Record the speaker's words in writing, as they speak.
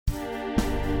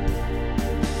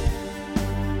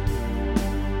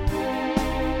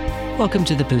Welcome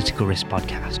to the Political Risk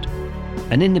Podcast,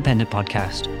 an independent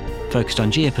podcast focused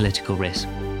on geopolitical risk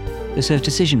that serves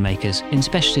decision makers in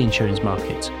specialty insurance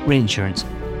markets, reinsurance,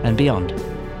 and beyond.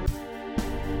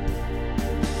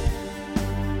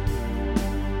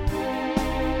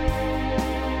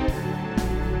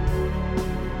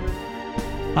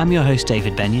 I'm your host,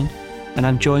 David Benyon, and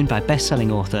I'm joined by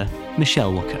best-selling author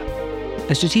Michele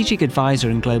Wucker. A strategic advisor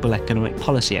and global economic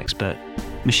policy expert,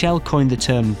 Michele coined the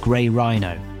term Gray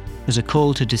Rhino as a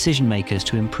call to decision makers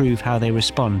to improve how they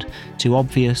respond to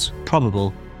obvious,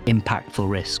 probable, impactful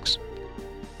risks.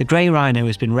 The Gray Rhino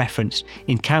has been referenced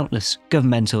in countless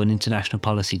governmental and international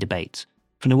policy debates,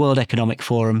 from the World Economic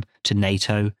Forum to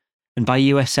NATO, and by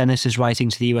US senators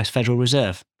writing to the US Federal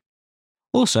Reserve.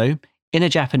 Also, in a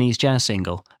Japanese jazz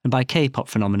single, and by K-pop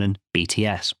phenomenon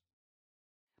BTS.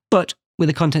 But with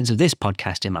the contents of this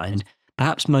podcast in mind,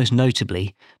 perhaps most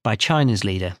notably by China's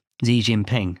leader, Xi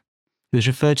Jinping, who has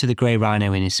referred to the Gray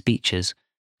Rhino in his speeches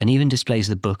and even displays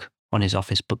the book on his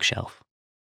office bookshelf.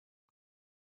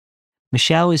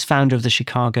 Michele is founder of the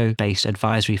Chicago-based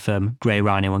advisory firm Gray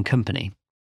Rhino and Company.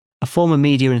 A former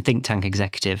media and think tank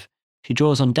executive, she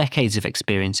draws on decades of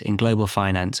experience in global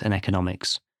finance and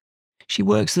economics. She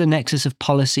works at the nexus of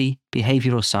policy,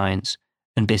 behavioural science,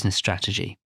 and business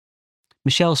strategy.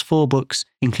 Michele's 4 books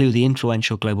include the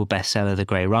influential global bestseller The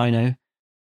Gray Rhino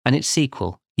and its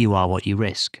sequel, You Are What You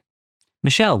Risk.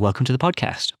 Michele, welcome to the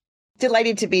podcast.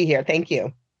 Delighted to be here. Thank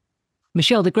you.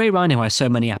 Michele, the Gray Rhino has so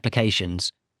many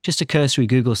applications. Just a cursory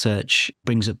Google search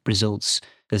brings up results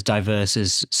as diverse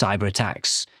as cyber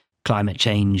attacks, climate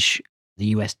change, the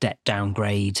US debt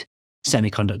downgrade,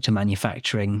 semiconductor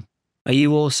manufacturing. Are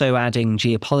you also adding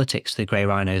geopolitics to the Gray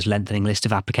Rhino's lengthening list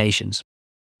of applications?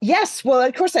 Yes. Well,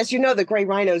 of course, as you know, the Gray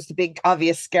Rhino is the big,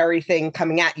 obvious, scary thing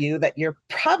coming at you that you're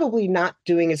probably not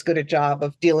doing as good a job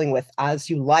of dealing with as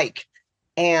you like.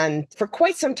 And for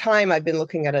quite some time, I've been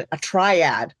looking at a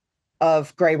triad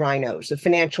of Gray Rhinos, of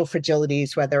financial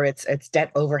fragilities, whether it's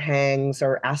debt overhangs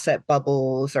or asset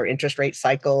bubbles or interest rate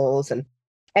cycles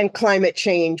and climate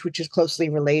change, which is closely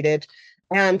related.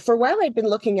 And for a while, I'd been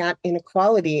looking at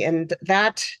inequality, and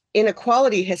that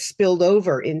inequality has spilled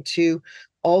over into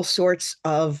all sorts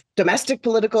of domestic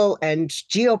political and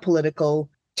geopolitical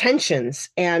tensions.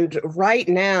 And right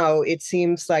now, it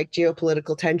seems like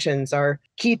geopolitical tensions are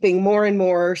keeping more and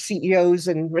more CEOs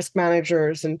and risk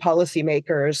managers and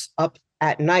policymakers up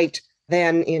at night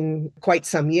than in quite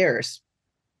some years.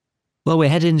 Well, we're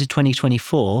headed into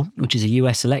 2024, which is a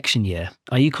US election year.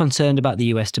 Are you concerned about the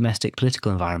US domestic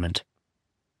political environment?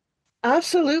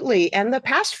 Absolutely. And the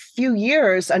past few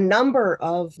years, a number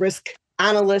of risk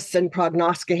analysts and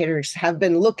prognosticators have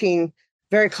been looking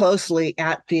very closely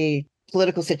at the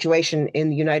political situation in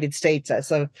the United States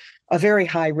as a very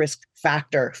high risk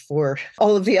factor for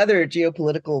all of the other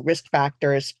geopolitical risk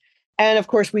factors. And of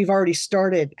course, we've already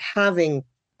started having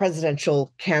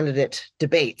presidential candidate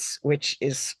debates, which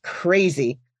is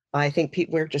crazy. I think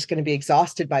people are just going to be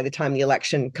exhausted by the time the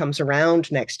election comes around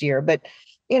next year. But,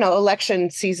 election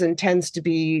season tends to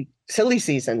be silly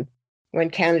season when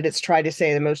candidates try to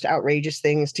say the most outrageous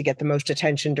things to get the most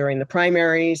attention during the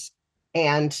primaries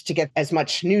and to get as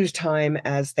much news time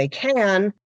as they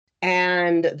can.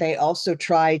 And they also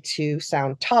try to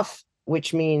sound tough,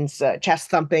 which means chest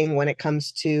thumping when it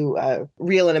comes to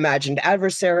real and imagined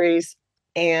adversaries.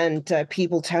 And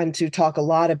people tend to talk a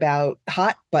lot about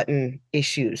hot button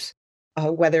issues,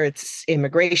 whether it's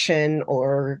immigration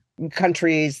or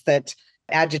countries that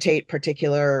agitate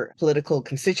particular political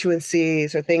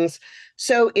constituencies or things.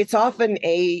 So it's often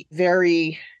a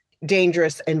very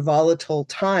dangerous and volatile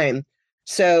time.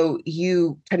 So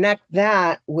you connect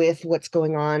that with what's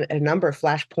going on at a number of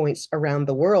flashpoints around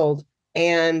the world,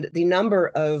 and the number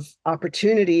of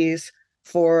opportunities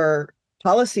for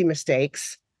policy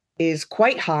mistakes is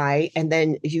quite high. And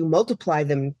then you multiply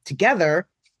them together.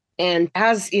 And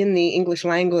as in the English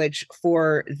language,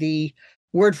 for the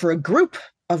word for a group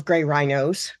of Gray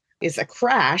Rhinos is a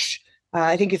crash,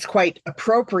 I think it's quite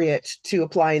appropriate to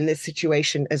apply in this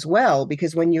situation as well,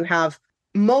 because when you have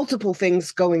multiple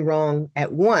things going wrong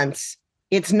at once,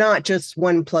 it's not just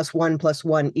 1 + 1 +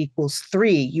 1 =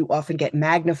 3. You often get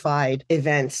magnified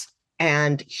events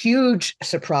and huge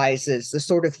surprises, the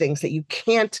sort of things that you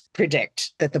can't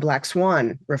predict that the Black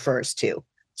Swan refers to.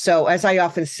 So as I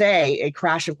often say, a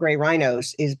crash of Gray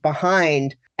Rhinos is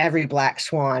behind every Black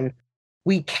Swan.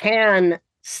 We can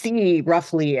see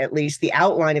roughly at least the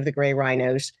outline of the Gray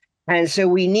Rhinos. And so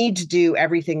we need to do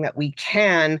everything that we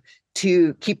can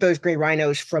to keep those Gray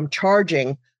Rhinos from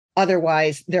charging.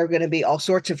 Otherwise, there are going to be all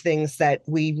sorts of things that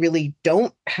we really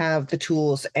don't have the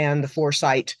tools and the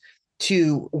foresight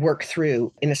to work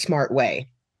through in a smart way.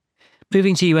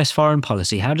 Moving to US foreign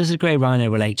policy, how does the Gray Rhino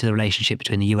relate to the relationship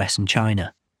between the US and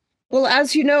China? Well,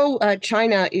 as you know,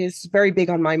 China is very big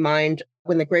on my mind.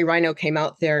 When the Gray Rhino came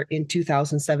out there in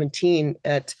 2017,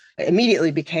 it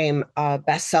immediately became a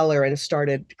bestseller and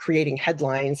started creating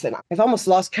headlines. And I've almost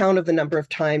lost count of the number of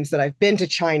times that I've been to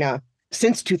China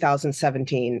since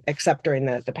 2017, except during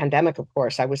the pandemic, of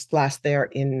course. I was last there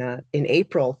in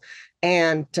April,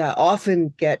 and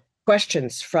often get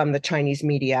questions from the Chinese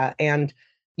media. And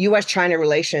US-China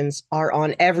relations are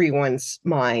on everyone's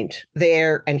mind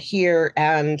there and here.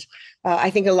 And I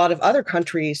think a lot of other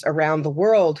countries around the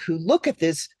world who look at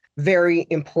this very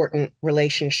important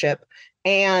relationship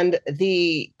and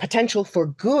the potential for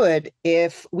good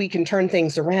if we can turn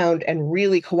things around and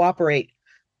really cooperate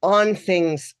on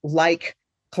things like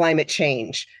climate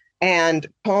change and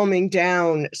calming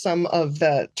down some of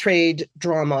the trade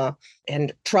drama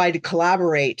and try to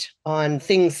collaborate on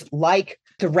things like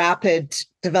the rapid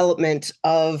development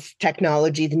of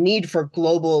technology, the need for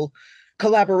global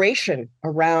collaboration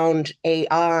around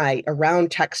AI,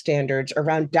 around tech standards,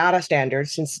 around data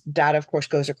standards, since data, of course,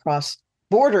 goes across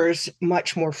borders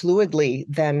much more fluidly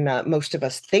than most of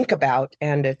us think about,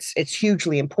 and it's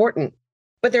hugely important.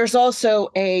 But there's also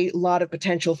a lot of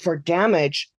potential for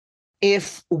damage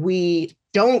if we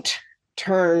don't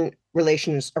turn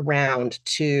relations around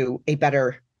to a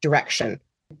better direction,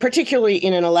 particularly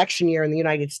in an election year in the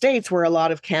United States, where a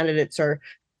lot of candidates are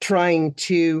trying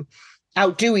to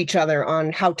outdo each other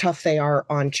on how tough they are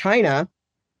on China.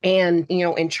 And,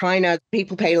 in China,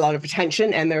 people pay a lot of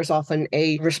attention and there's often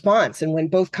a response. And when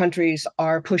both countries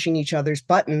are pushing each other's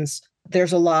buttons,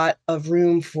 there's a lot of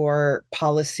room for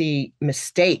policy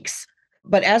mistakes.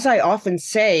 But as I often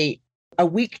say, a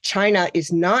weak China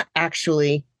is not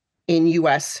actually in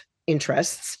US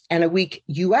interests, and a weak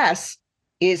US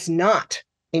is not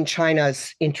in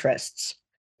China's interests.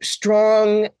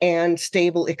 Strong and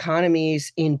stable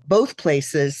economies in both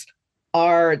places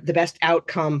are the best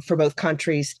outcome for both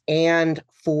countries and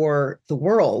for the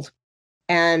world.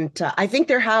 And I think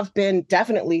there have been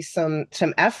definitely some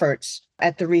efforts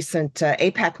at the recent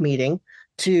APEC meeting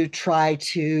to try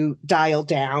to dial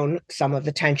down some of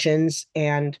the tensions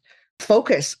and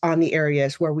focus on the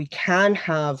areas where we can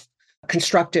have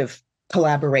constructive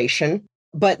collaboration.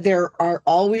 But there are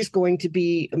always going to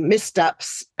be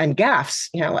missteps and gaffes,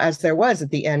 as there was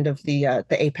at the end of the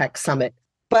APEC summit.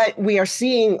 But we are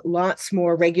seeing lots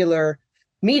more regular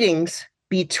meetings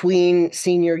between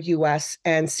senior US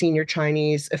and senior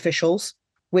Chinese officials,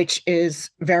 which is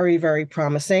very, very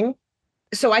promising.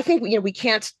 So I think we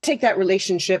can't take that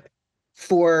relationship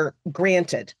for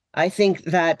granted. I think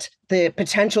that the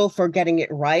potential for getting it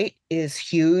right is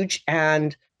huge,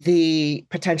 and the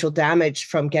potential damage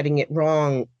from getting it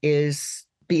wrong is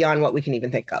beyond what we can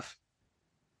even think of.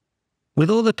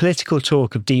 With all the political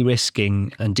talk of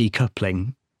de-risking and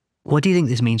decoupling, what do you think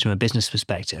this means from a business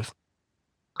perspective?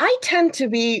 I tend to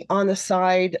be on the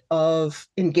side of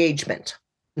engagement,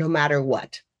 no matter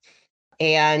what.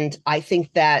 And I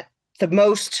think that the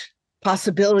most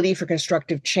possibility for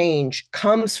constructive change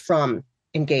comes from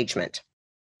engagement.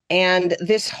 And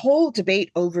this whole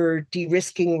debate over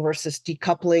de-risking versus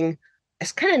decoupling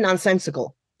is kind of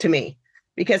nonsensical to me.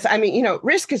 Because,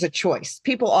 risk is a choice.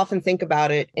 People often think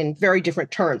about it in very different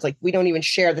terms. Like, we don't even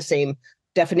share the same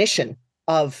definition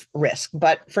of risk.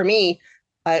 But for me,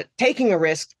 taking a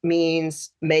risk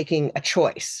means making a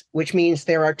choice, which means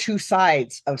there are two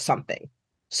sides of something.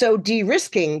 So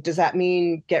de-risking, does that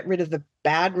mean get rid of the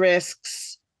bad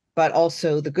risks, but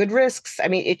also the good risks?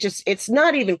 It's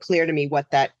not even clear to me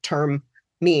what that term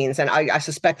means. And I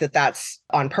suspect that that's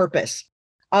on purpose.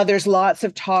 There's lots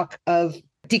of talk of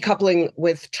decoupling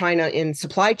with China in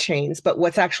supply chains, but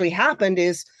what's actually happened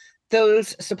is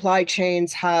those supply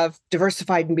chains have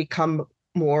diversified and become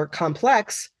more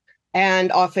complex.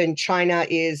 And often China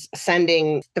is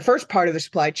sending the first part of the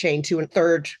supply chain to a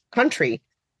third country.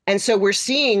 And so we're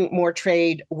seeing more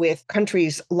trade with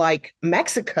countries like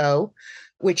Mexico,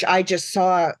 which I just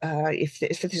saw, if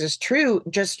this is true,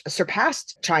 just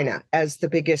surpassed China as the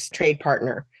biggest trade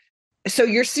partner. So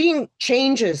you're seeing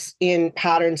changes in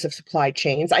patterns of supply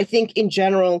chains. I think in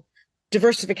general,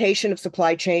 diversification of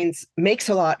supply chains makes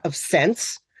a lot of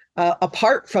sense.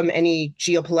 Apart from any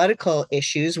geopolitical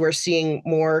issues, we're seeing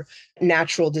more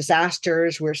natural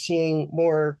disasters. We're seeing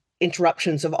more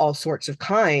interruptions of all sorts of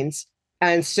kinds.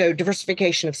 And so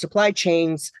diversification of supply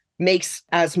chains makes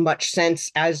as much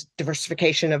sense as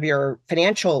diversification of your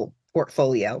financial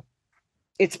portfolio.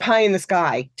 It's pie in the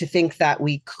sky to think that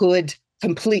we could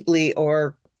completely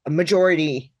or a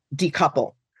majority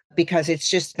decouple, because it's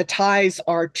just the ties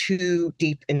are too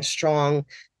deep and strong.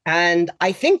 And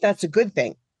I think that's a good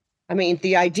thing. I mean,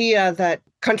 the idea that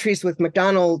countries with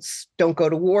McDonald's don't go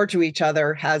to war to each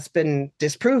other has been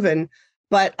disproven.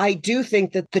 But I do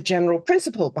think that the general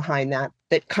principle behind that,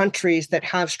 that countries that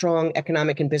have strong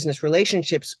economic and business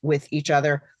relationships with each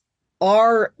other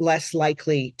are less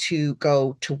likely to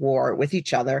go to war with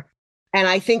each other. And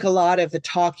I think a lot of the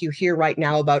talk you hear right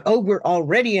now about, oh, we're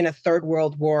already in a third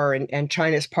world war and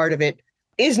China's part of it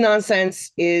is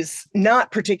nonsense, is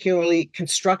not particularly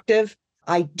constructive.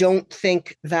 I don't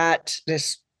think that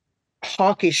this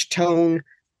hawkish tone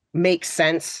makes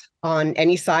sense on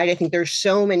any side. I think there's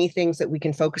so many things that we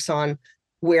can focus on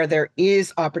where there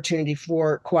is opportunity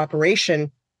for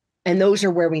cooperation, and those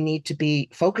are where we need to be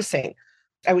focusing.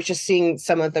 I was just seeing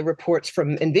some of the reports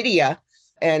from NVIDIA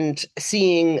and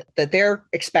seeing that they're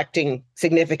expecting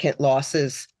significant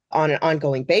losses on an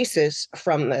ongoing basis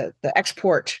from the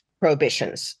export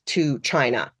prohibitions to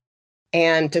China.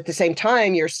 And at the same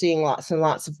time, you're seeing lots and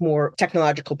lots of more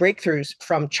technological breakthroughs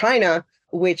from China,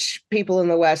 which people in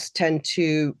the West tend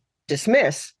to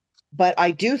dismiss. But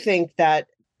I do think that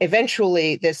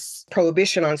eventually this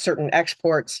prohibition on certain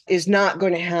exports is not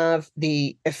going to have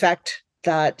the effect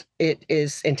that it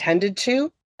is intended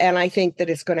to. And I think that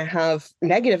it's going to have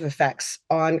negative effects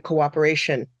on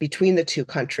cooperation between the two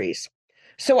countries.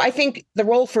 So I think the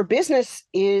role for business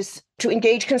is to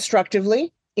engage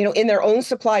constructively, in their own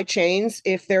supply chains.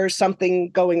 If there's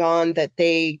something going on that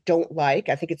they don't like,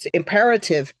 I think it's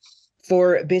imperative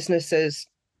for businesses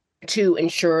to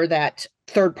ensure that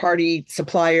third-party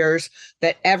suppliers,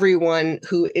 that everyone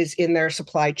who is in their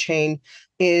supply chain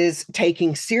is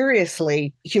taking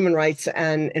seriously human rights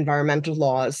and environmental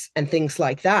laws and things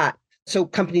like that. So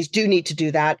companies do need to do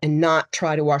that and not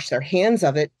try to wash their hands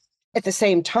of it. At the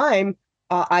same time,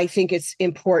 I think it's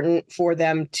important for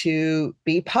them to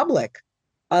be public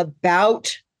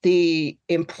about the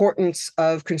importance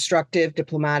of constructive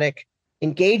diplomatic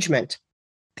engagement.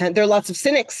 And there are lots of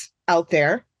cynics out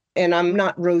there, and I'm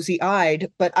not rosy-eyed,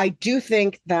 but I do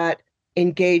think that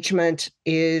engagement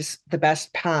is the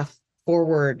best path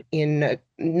forward in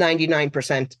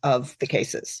 99% of the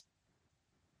cases.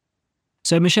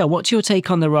 So, Michele, what's your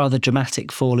take on the rather dramatic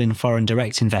fall in foreign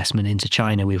direct investment into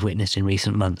China we've witnessed in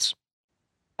recent months?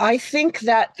 I think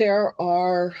that there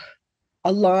are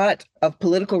a lot of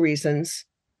political reasons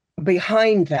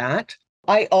behind that.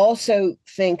 I also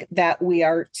think that we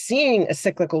are seeing a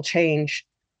cyclical change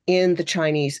in the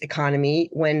Chinese economy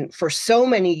when for so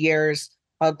many years,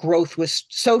 growth was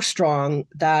so strong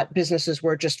that businesses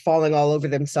were just falling all over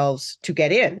themselves to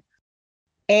get in.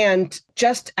 And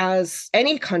just as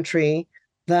any country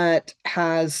that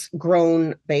has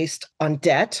grown based on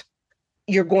debt,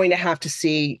 you're going to have to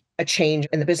see a change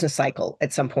in the business cycle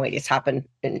at some point. It's happened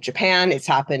in Japan. It's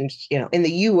happened, in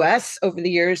the US over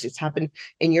the years. It's happened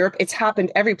in Europe. It's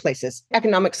happened every place.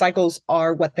 Economic cycles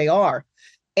are what they are.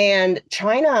 And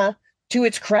China, to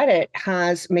its credit,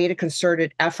 has made a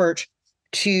concerted effort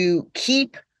to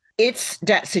keep its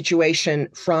debt situation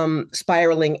from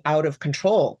spiraling out of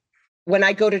control. When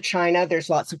I go to China, there's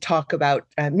lots of talk about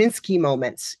Minsky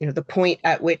moments, the point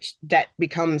at which debt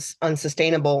becomes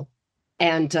unsustainable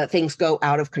and things go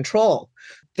out of control.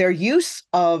 Their use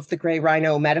of the Gray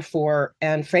Rhino metaphor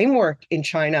and framework in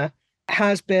China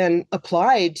has been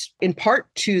applied in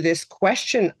part to this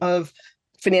question of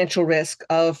financial risk,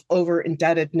 of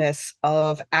over-indebtedness,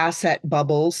 of asset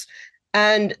bubbles.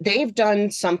 And they've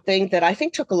done something that I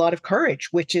think took a lot of courage,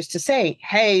 which is to say,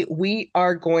 hey, we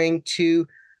are going to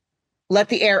let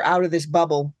the air out of this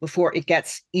bubble before it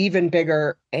gets even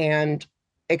bigger and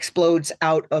explodes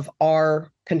out of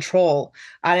our control.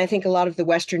 And I think a lot of the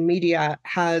Western media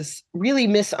has really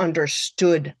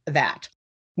misunderstood that.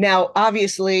 Now,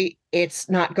 obviously, it's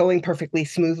not going perfectly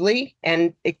smoothly,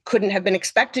 and it couldn't have been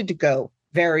expected to go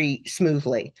very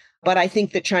smoothly. But I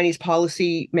think that Chinese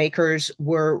policymakers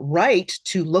were right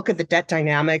to look at the debt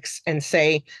dynamics and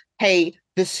say, hey,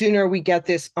 the sooner we get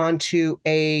this onto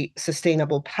a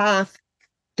sustainable path,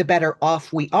 the better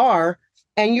off we are.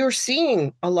 And you're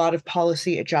seeing a lot of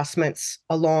policy adjustments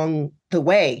along the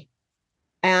way.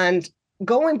 And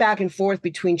going back and forth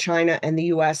between China and the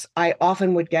US, I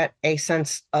often would get a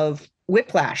sense of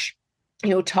whiplash.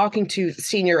 Talking to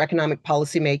senior economic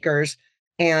policymakers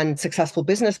and successful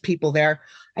business people there,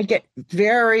 I'd get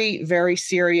very, very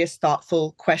serious,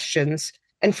 thoughtful questions.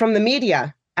 And from the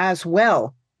media as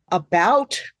well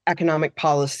about economic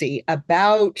policy,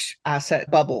 about asset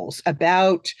bubbles,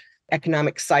 about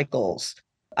economic cycles,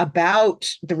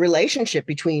 about the relationship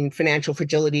between financial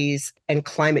fragilities and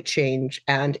climate change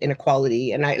and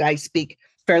inequality. And I speak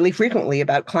fairly frequently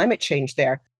about climate change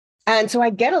there. And so I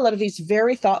get a lot of these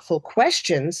very thoughtful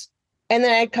questions. And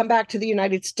then I come back to the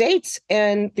United States,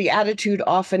 and the attitude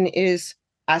often is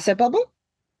asset bubble?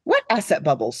 What asset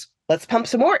bubbles? Let's pump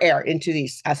some more air into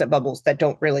these asset bubbles that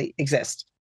don't really exist.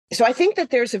 So I think that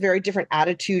there's a very different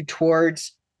attitude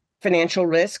towards financial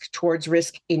risk, towards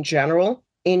risk in general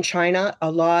in China,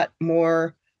 a lot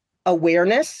more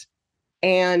awareness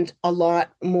and a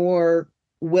lot more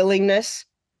willingness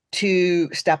to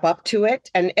step up to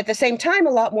it. And at the same time,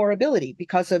 a lot more ability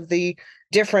because of the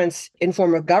difference in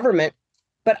form of government.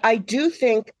 But I do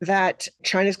think that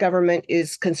China's government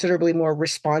is considerably more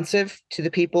responsive to the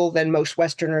people than most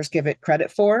Westerners give it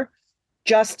credit for,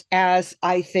 just as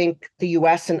I think the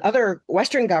US and other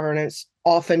Western governments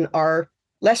often are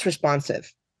less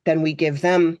responsive than we give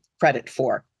them credit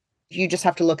for. You just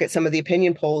have to look at some of the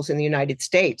opinion polls in the United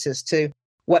States as to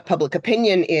what public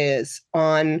opinion is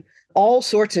on all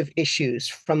sorts of issues,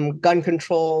 from gun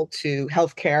control to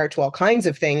healthcare to all kinds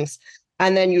of things.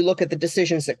 And then you look at the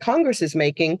decisions that Congress is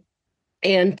making,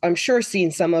 and I'm sure seen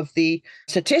some of the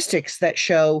statistics that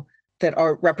show that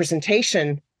our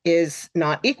representation is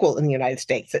not equal in the United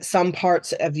States, that some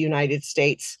parts of the United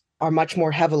States are much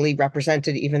more heavily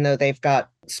represented, even though they've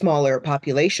got smaller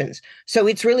populations. So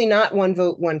it's really not one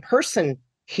vote, one person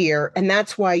here. And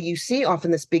that's why you see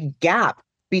often this big gap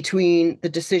between the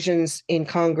decisions in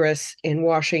Congress in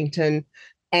Washington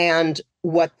and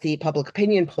what the public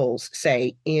opinion polls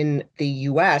say in the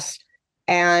US.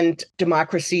 And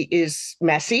democracy is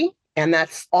messy, and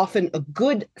that's often a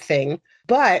good thing,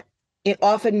 but it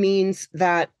often means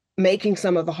that making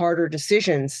some of the harder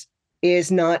decisions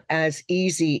is not as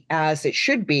easy as it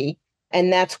should be.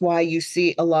 And that's why you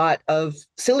see a lot of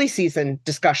silly season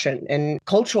discussion and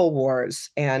cultural wars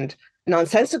and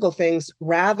nonsensical things,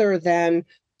 rather than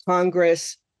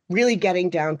Congress really getting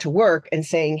down to work and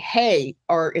saying, hey,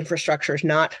 our infrastructure is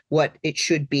not what it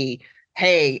should be.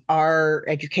 Hey, our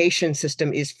education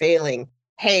system is failing.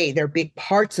 Hey, there are big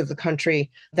parts of the country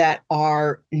that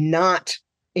are not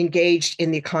engaged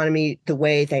in the economy the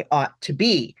way they ought to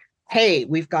be. Hey,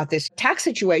 we've got this tax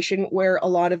situation where a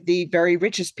lot of the very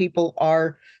richest people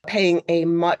are paying a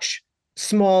much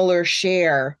smaller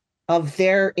share of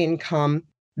their income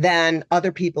than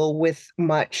other people with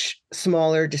much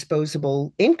smaller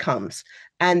disposable incomes.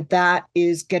 And that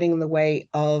is getting in the way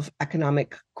of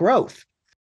economic growth.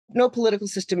 No political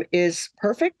system is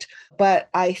perfect, but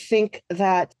I think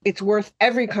that it's worth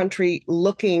every country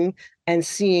looking and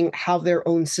seeing how their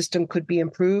own system could be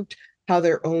improved, how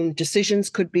their own decisions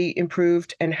could be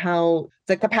improved, and how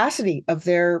the capacity of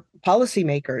their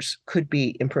policymakers could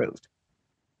be improved.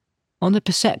 On the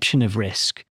perception of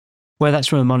risk, whether that's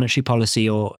from a monetary policy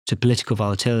or to political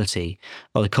volatility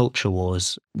or the culture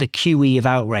wars, the QE of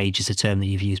outrage is a term that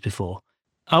you've used before.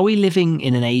 Are we living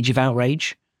in an age of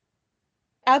outrage?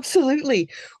 Absolutely.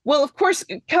 Well, of course,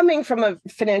 coming from a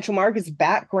financial markets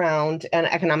background and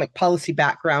economic policy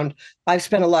background, I've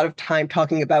spent a lot of time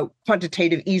talking about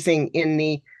quantitative easing in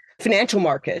the financial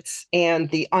markets and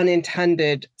the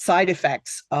unintended side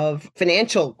effects of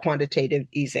financial quantitative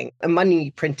easing, money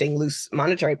printing, loose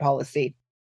monetary policy.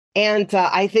 And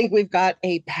I think we've got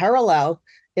a parallel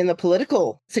in the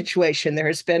political situation. There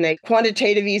has been a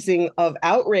quantitative easing of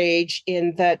outrage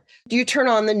in that you turn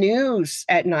on the news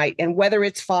at night, and whether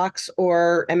it's Fox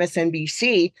or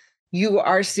MSNBC, you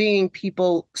are seeing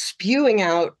people spewing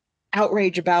out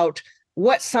outrage about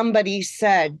what somebody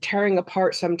said, tearing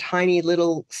apart some tiny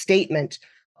little statement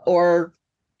or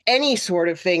any sort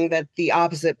of thing that the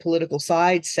opposite political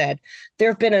side said. There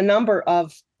have been a number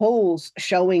of polls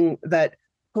showing that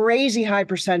crazy high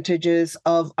percentages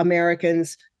of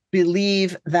Americans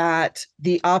believe that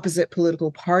the opposite political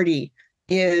party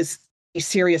is a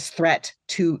serious threat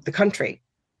to the country.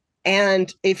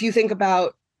 And if you think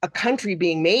about a country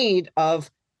being made of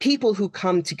people who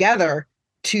come together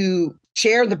to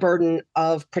share the burden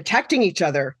of protecting each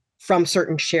other from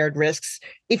certain shared risks,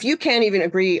 if you can't even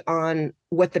agree on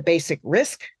what the basic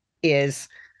risk is,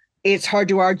 it's hard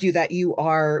to argue that you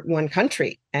are one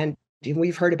country. And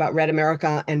we've heard about Red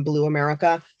America and Blue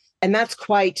America, and that's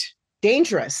quite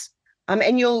dangerous.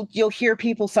 And you'll hear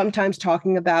people sometimes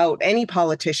talking about any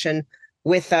politician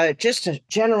with just a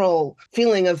general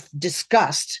feeling of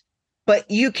disgust, but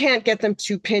you can't get them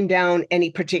to pin down any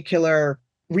particular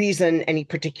reason, any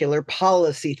particular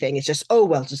policy thing. It's just, oh,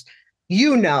 well, just,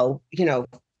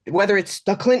 whether it's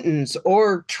the Clintons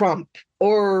or Trump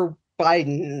or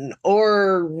Biden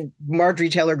or Marjorie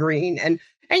Taylor Greene. And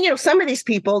some of these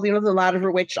people, the latter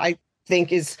of which I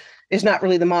think is not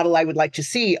really the model I would like to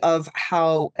see of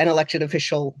how an elected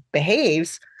official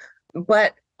behaves.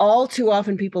 But all too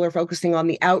often people are focusing on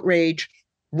the outrage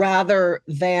rather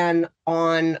than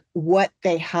on what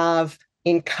they have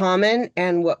in common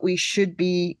and what we should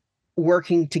be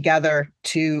working together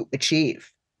to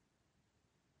achieve.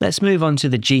 Let's move on to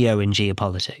the geo in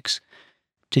geopolitics,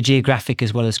 to geographic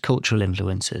as well as cultural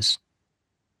influences.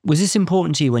 Was this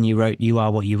important to you when you wrote You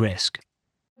Are What You Risk?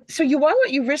 So You Are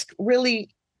What You Risk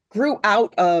really grew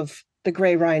out of the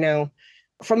Gray Rhino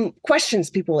from questions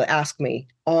people would ask me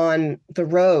on the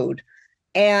road.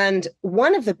 And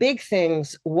one of the big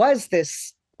things was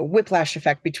this whiplash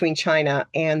effect between China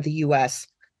and the US.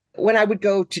 When I would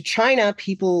go to China,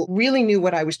 people really knew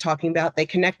what I was talking about. They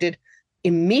connected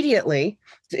immediately.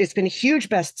 It's been a huge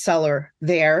bestseller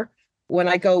there. When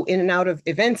I go in and out of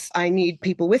events, I need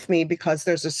people with me because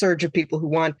there's a surge of people who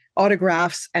want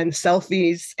autographs and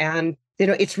selfies. And,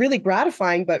 it's really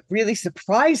gratifying, but really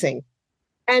surprising.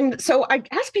 And so I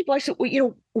asked people, I said,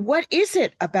 well, what is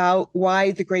it about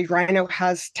why the Gray Rhino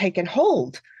has taken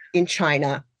hold in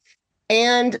China?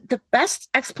 And the best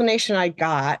explanation I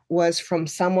got was from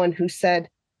someone who said,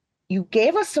 you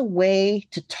gave us a way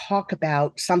to talk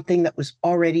about something that was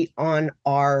already on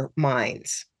our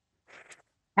minds.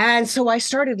 And so I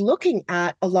started looking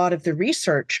at a lot of the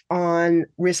research on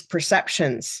risk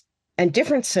perceptions and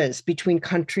differences between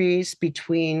countries,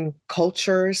 between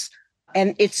cultures.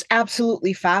 And it's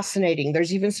absolutely fascinating.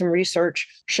 There's even some research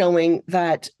showing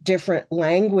that different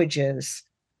languages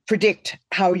predict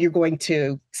how you're going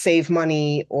to save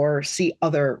money or see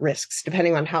other risks,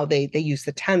 depending on how they use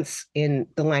the tense in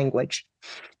the language.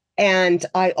 And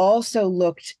I also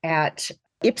looked at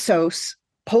Ipsos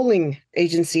polling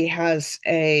agency has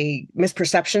a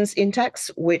misperceptions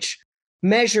index, which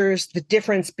measures the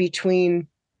difference between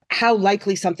how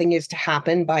likely something is to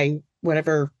happen by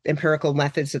whatever empirical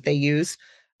methods that they use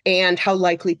and how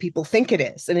likely people think it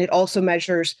is. And it also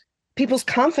measures people's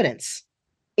confidence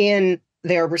in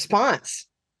their response.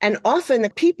 And often the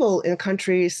people in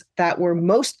countries that were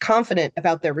most confident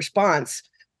about their response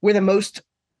were the most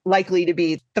likely to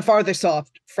be the farthest off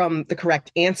from the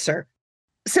correct answer.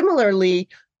 Similarly,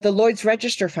 the Lloyd's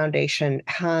Register Foundation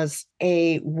has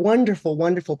a wonderful,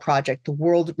 wonderful project, the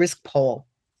World Risk Poll,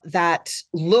 that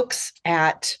looks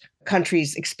at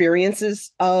countries'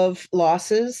 experiences of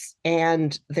losses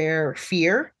and their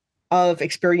fear of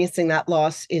experiencing that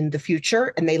loss in the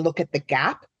future. And they look at the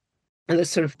gap and the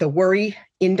sort of the worry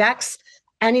index.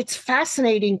 And it's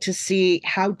fascinating to see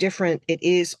how different it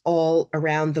is all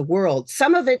around the world.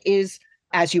 Some of it is,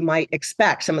 as you might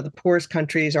expect, some of the poorest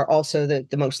countries are also the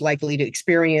most likely to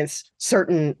experience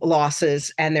certain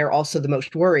losses, and they're also the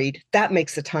most worried. That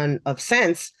makes a ton of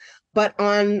sense. But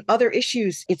on other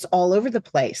issues, it's all over the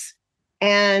place.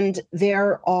 And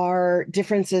there are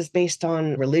differences based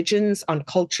on religions, on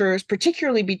cultures,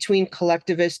 particularly between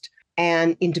collectivist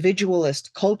and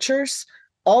individualist cultures.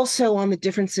 Also on the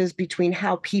differences between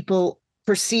how people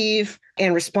perceive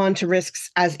and respond to risks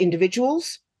as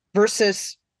individuals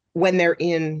versus when they're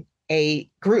in a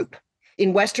group.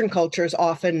 In Western cultures,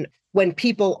 often when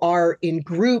people are in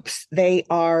groups, they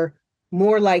are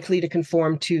more likely to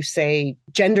conform to, say,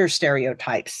 gender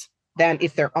stereotypes than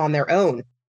if they're on their own.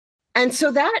 And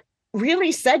so that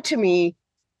really said to me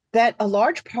that a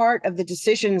large part of the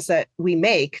decisions that we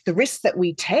make, the risks that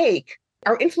we take,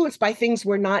 are influenced by things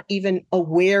we're not even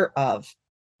aware of.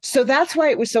 So that's why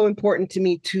it was so important to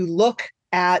me to look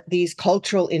at these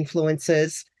cultural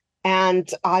influences. And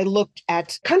I looked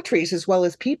at countries as well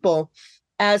as people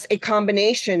as a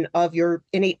combination of your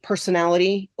innate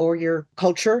personality or your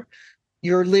culture,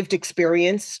 your lived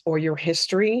experience or your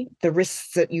history, the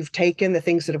risks that you've taken, the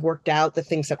things that have worked out, the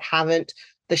things that haven't,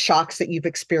 the shocks that you've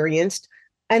experienced.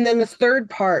 And then the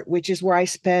third part, which is where I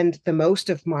spend the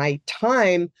most of my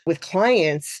time with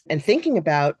clients and thinking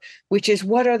about, which is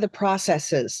what are the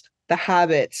processes, the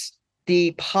habits,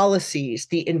 the policies,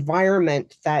 the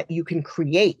environment that you can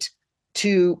create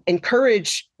to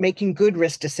encourage making good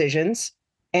risk decisions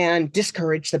and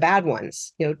discourage the bad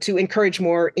ones, to encourage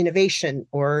more innovation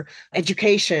or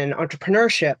education,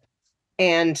 entrepreneurship,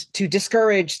 and to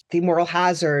discourage the moral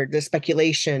hazard, the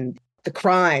speculation, the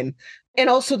crime, and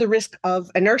also the risk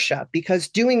of inertia, because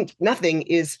doing nothing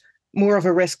is more of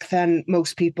a risk than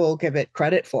most people give it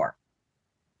credit for.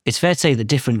 It's fair to say that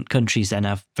different countries then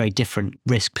have very different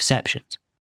risk perceptions.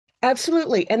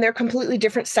 Absolutely. And they're completely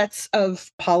different sets of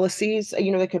policies.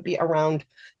 They could be around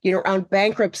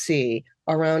bankruptcy,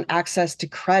 around access to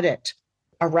credit,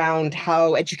 around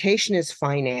how education is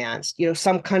financed.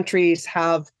 Some countries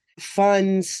have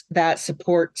funds that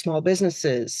support small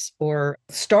businesses or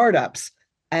startups,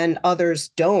 and others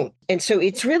don't. And so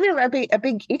it's really a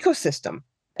big ecosystem.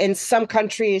 And some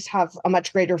countries have a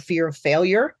much greater fear of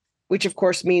failure, which of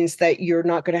course means that you're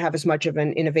not going to have as much of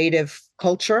an innovative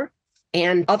culture.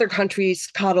 And other countries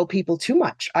coddle people too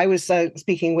much. I was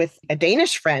speaking with a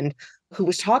Danish friend who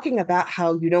was talking about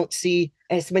how you don't see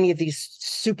as many of these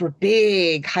super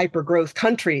big hyper growth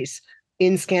countries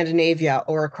in Scandinavia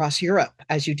or across Europe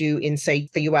as you do in, say,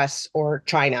 the US or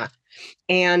China.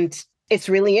 And it's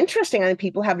really interesting. I mean,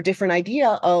 people have a different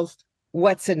idea of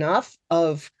what's enough,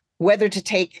 of whether to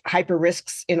take hyper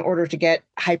risks in order to get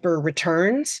hyper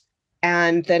returns.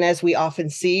 And then, as we often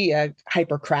see,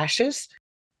 hyper crashes.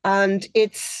 And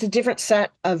it's a different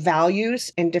set of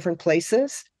values in different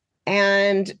places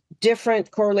and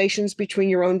different correlations between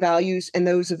your own values and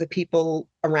those of the people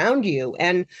around you.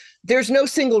 And there's no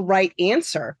single right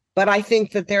answer, but I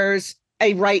think that there's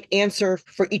a right answer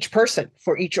for each person,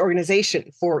 for each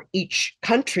organization, for each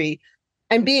country.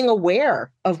 And being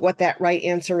aware of what that right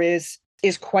answer is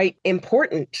quite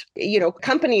important.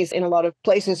 Companies in a lot of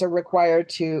places are required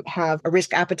to have a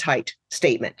risk appetite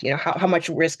statement. How much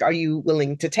risk are you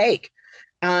willing to take?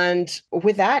 And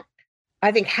with that,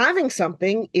 I think having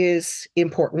something is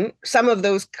important. Some of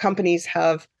those companies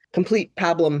have complete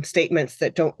pablum statements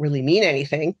that don't really mean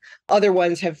anything. Other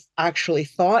ones have actually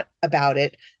thought about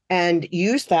it and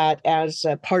used that as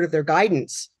a part of their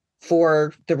guidance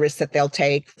for the risks that they'll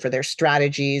take, for their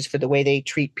strategies, for the way they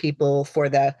treat people, for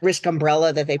the risk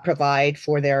umbrella that they provide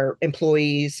for their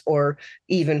employees or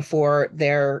even for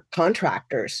their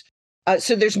contractors.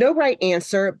 So there's no right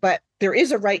answer, but there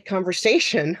is a right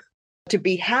conversation to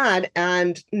be had,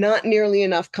 and not nearly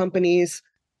enough companies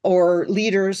or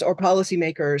leaders or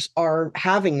policymakers are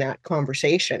having that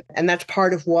conversation. And that's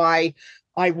part of why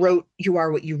I wrote You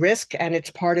Are What You Risk, and it's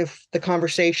part of the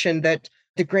conversation that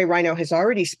the Gray Rhino has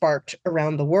already sparked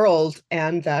around the world,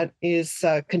 and that is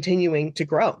continuing to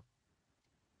grow.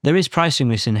 There is pricing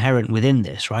risk inherent within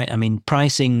this, right? I mean,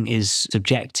 pricing is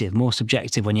subjective, more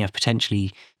subjective when you have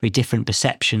potentially very different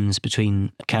perceptions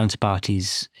between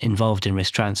counterparties involved in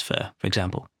risk transfer, for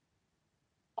example.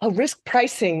 Risk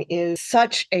pricing is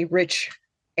such a rich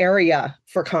area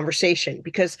for conversation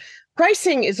because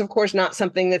pricing is, of course, not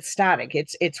something that's static.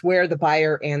 It's where the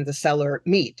buyer and the seller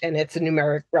meet, and it's a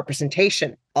numeric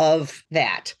representation of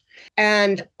that.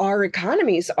 And our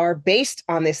economies are based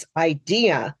on this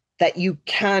idea that you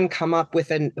can come up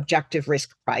with an objective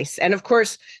risk price. And of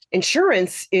course,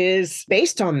 insurance is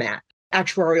based on that,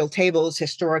 actuarial tables,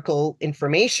 historical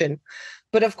information.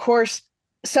 But of course,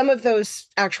 some of those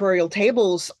actuarial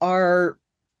tables are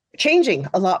changing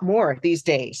a lot more these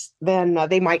days than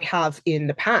they might have in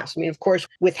the past. I mean, of course,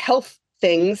 with health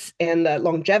things and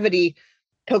longevity,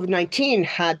 COVID-19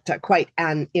 had quite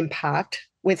an impact.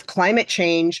 With climate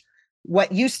change,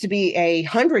 what used to be a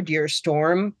 100-year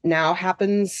storm now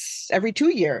happens every 2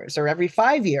 years or every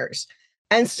 5 years.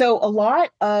 And so a lot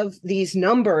of these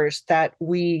numbers that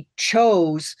we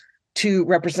chose to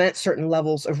represent certain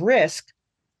levels of risk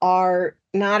are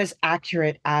not as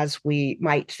accurate as we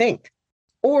might think.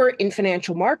 Or in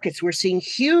financial markets, we're seeing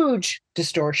huge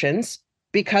distortions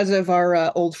because of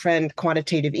our old friend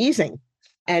quantitative easing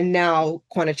and now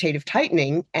quantitative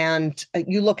tightening. And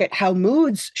you look at how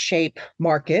moods shape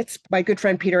markets. My good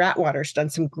friend Peter Atwater's done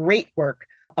some great work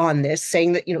on this,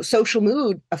 saying that, social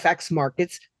mood affects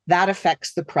markets. That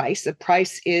affects the price. The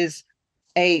price is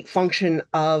a function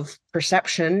of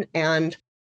perception, and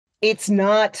it's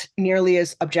not nearly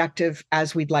as objective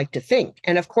as we'd like to think.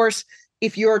 And of course,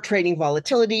 if you're trading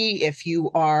volatility, if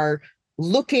you are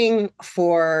looking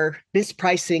for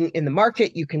mispricing in the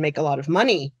market, you can make a lot of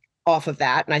money off of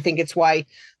that. And I think it's why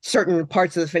certain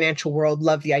parts of the financial world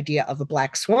love the idea of a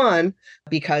black swan,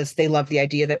 because they love the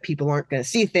idea that people aren't going to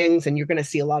see things and you're going to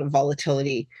see a lot of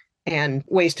volatility and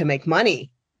ways to make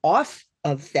money off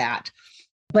of that.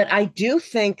 But I do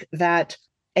think that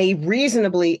a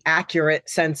reasonably accurate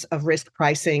sense of risk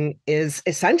pricing is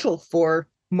essential for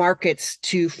markets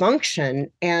to function,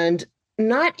 and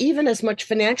not even as much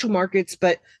financial markets,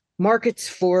 but markets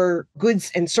for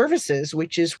goods and services,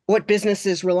 which is what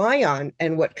businesses rely on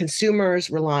and what consumers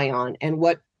rely on and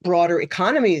what broader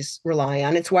economies rely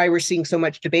on. It's why we're seeing so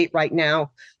much debate right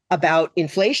now about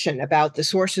inflation, about the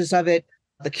sources of it,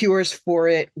 the cures for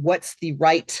it, what's the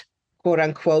right, quote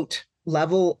unquote,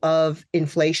 level of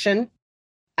inflation.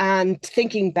 And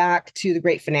thinking back to the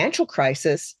great financial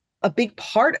crisis, a big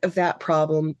part of that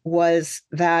problem was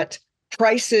that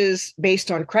prices based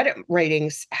on credit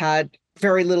ratings had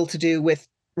very little to do with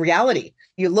reality.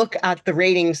 You look at the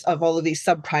ratings of all of these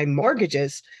subprime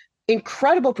mortgages,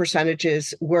 incredible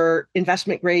percentages were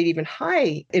investment grade, even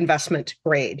high investment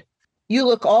grade. You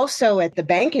look also at the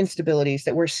bank instabilities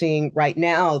that we're seeing right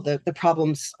now, the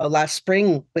problems last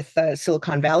spring with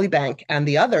Silicon Valley Bank and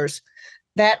the others.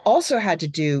 that also had to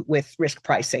do with risk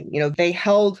pricing. They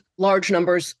held large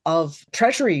numbers of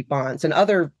treasury bonds and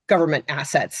other government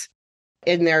assets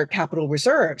in their capital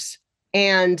reserves,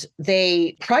 and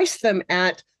they priced them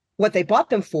at what they bought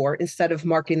them for instead of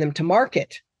marking them to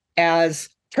market as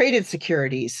traded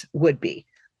securities would be,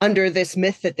 under this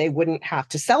myth that they wouldn't have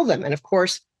to sell them. And of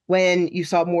course, when you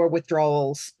saw more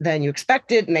withdrawals than you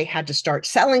expected and they had to start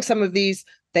selling some of these,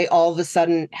 they all of a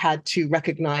sudden had to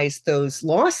recognize those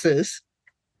losses.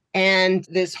 And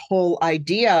this whole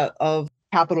idea of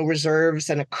capital reserves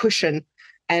and a cushion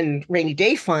and rainy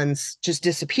day funds just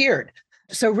disappeared.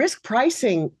 So risk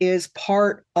pricing is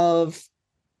part of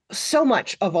so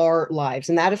much of our lives,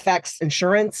 and that affects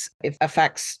insurance, it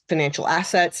affects financial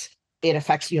assets, it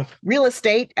affects real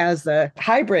estate as a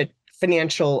hybrid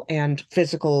financial and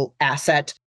physical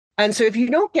asset. And so if you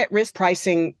don't get risk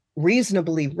pricing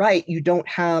reasonably right, you don't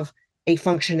have a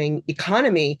functioning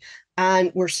economy.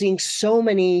 And we're seeing so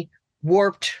many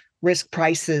warped risk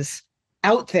prices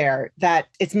out there that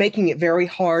it's making it very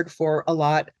hard for a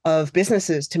lot of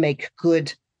businesses to make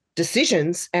good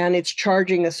decisions. And it's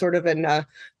charging a sort of an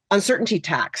uncertainty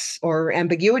tax or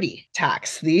ambiguity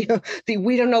tax, the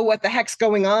we don't know what the heck's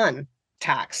going on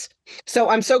tax. So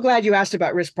I'm so glad you asked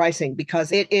about risk pricing,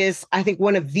 because it is, I think,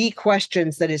 one of the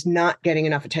questions that is not getting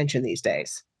enough attention these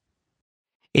days.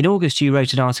 In August, you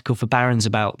wrote an article for Barron's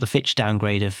about the Fitch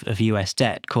downgrade of US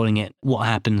debt, calling it "What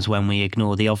Happens When We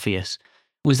Ignore the Obvious."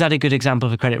 Was that a good example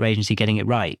of a credit agency getting it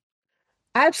right?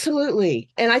 Absolutely.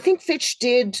 And I think Fitch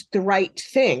did the right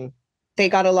thing. They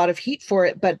got a lot of heat for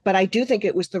it, but I do think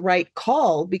it was the right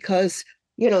call, because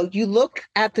you look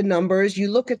at the numbers, you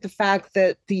look at the fact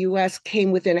that the US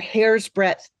came within a hair's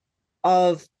breadth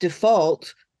of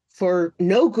default for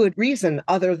no good reason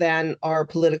other than our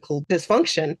political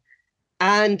dysfunction.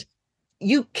 And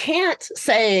you can't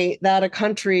say that a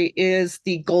country is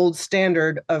the gold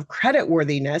standard of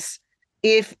creditworthiness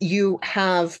if you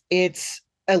have its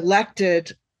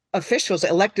elected officials,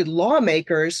 elected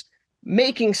lawmakers,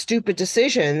 making stupid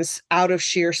decisions out of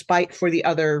sheer spite for the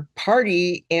other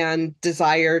party and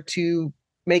desire to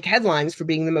make headlines for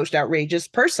being the most outrageous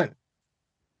person.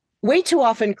 Way too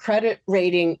often, credit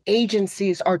rating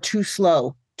agencies are too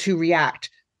slow to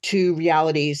react to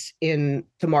realities in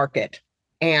the market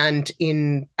and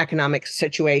in economic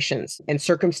situations and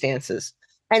circumstances.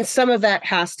 And some of that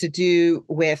has to do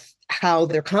with how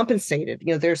they're compensated.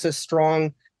 There's a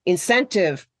strong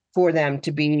incentive for them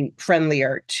to be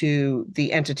friendlier to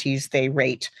the entities they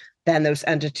rate than those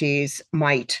entities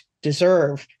might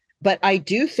deserve. But I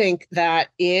do think that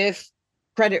if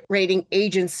credit rating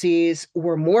agencies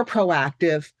were more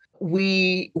proactive,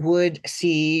 we would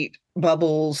see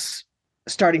bubbles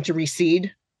starting to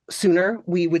recede sooner.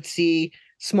 We would see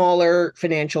smaller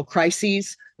financial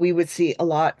crises. We would see a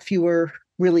lot fewer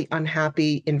really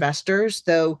unhappy investors,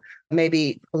 though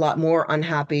maybe a lot more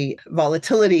unhappy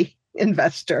volatility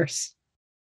investors.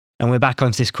 And we're back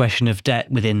onto this question of debt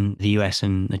within the US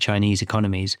and the Chinese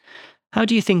economies. How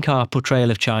do you think our portrayal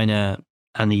of China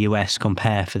and the US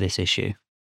compare for this issue?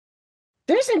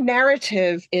 There's a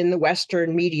narrative in the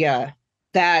Western media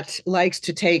that likes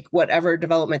to take whatever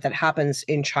development that happens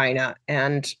in China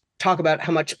and talk about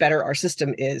how much better our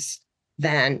system is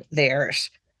than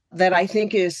theirs, that I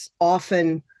think is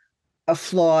often a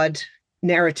flawed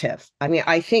narrative. I mean,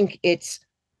 I think it's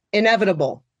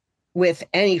inevitable with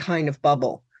any kind of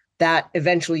bubble that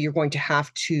eventually you're going to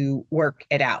have to work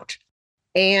it out.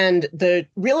 And the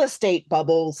real estate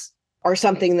bubbles are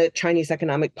something that Chinese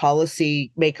economic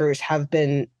policy makers have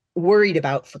been worried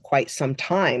about for quite some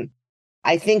time.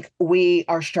 I think we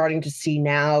are starting to see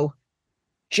now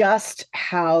just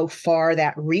how far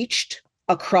that reached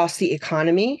across the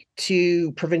economy,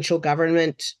 to provincial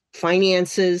government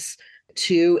finances,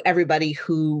 to everybody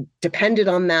who depended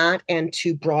on that, and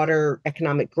to broader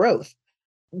economic growth.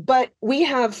 But we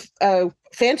have a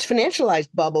financialized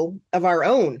bubble of our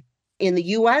own in the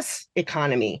US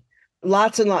economy.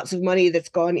 Lots and lots of money that's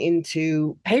gone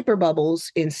into paper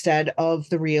bubbles instead of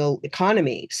the real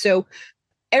economy. So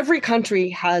every country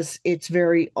has its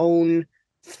very own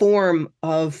form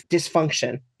of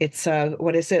dysfunction. It's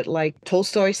what is it, like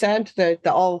Tolstoy said, that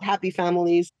the all happy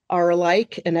families are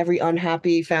alike and every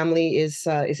unhappy family is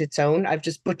its own. I've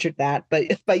just butchered that,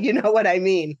 but you know what I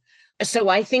mean. So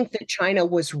I think that China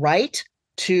was right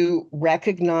to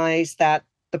recognize that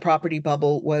the property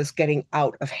bubble was getting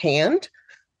out of hand.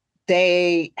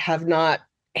 They have not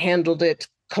handled it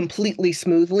completely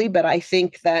smoothly, but I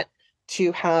think that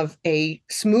to have a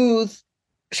smooth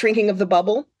shrinking of the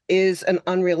bubble is an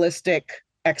unrealistic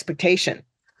expectation.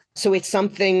 So it's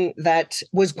something that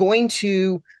was going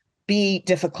to be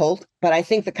difficult. But I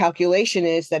think the calculation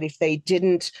is that if they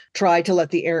didn't try to let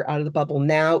the air out of the bubble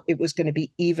now, it was going to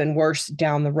be even worse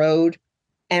down the road.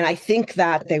 And I think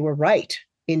that they were right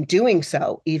in doing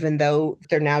so, even though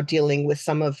they're now dealing with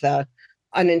some of the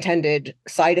unintended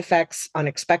side effects,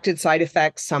 unexpected side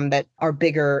effects, some that are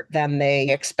bigger than they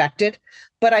expected.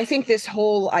 But I think this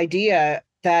whole idea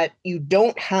that you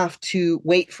don't have to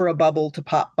wait for a bubble to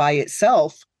pop by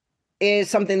itself is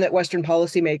something that Western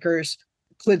policymakers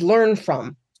could learn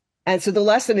from. And so the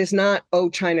lesson is not, oh,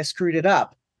 China screwed it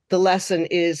up. The lesson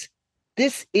is,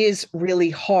 this is really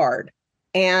hard.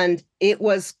 And it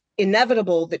was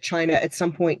inevitable that China at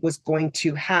some point was going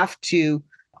to have to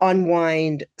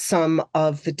unwind some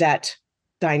of the debt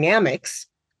dynamics.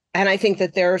 And I think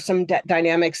that there are some debt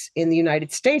dynamics in the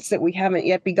United States that we haven't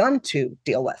yet begun to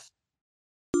deal with.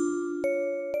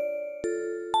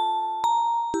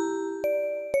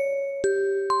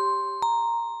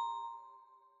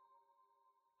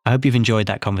 I hope you've enjoyed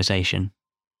that conversation.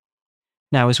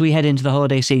 Now, as we head into the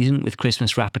holiday season with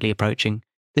Christmas rapidly approaching,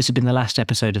 this has been the last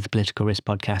episode of the Political Risk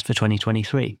Podcast for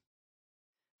 2023.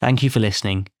 Thank you for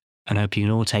listening, and I hope you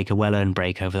can all take a well-earned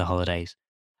break over the holidays.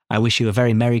 I wish you a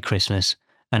very Merry Christmas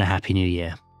and a Happy New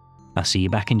Year. I'll see you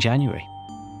back in January.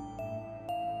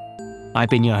 I've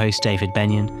been your host, David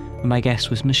Benyon, and my guest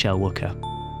was Michele Wucker.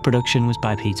 Production was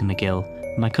by Peter McGill,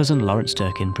 and my cousin Lawrence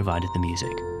Durkin provided the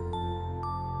music.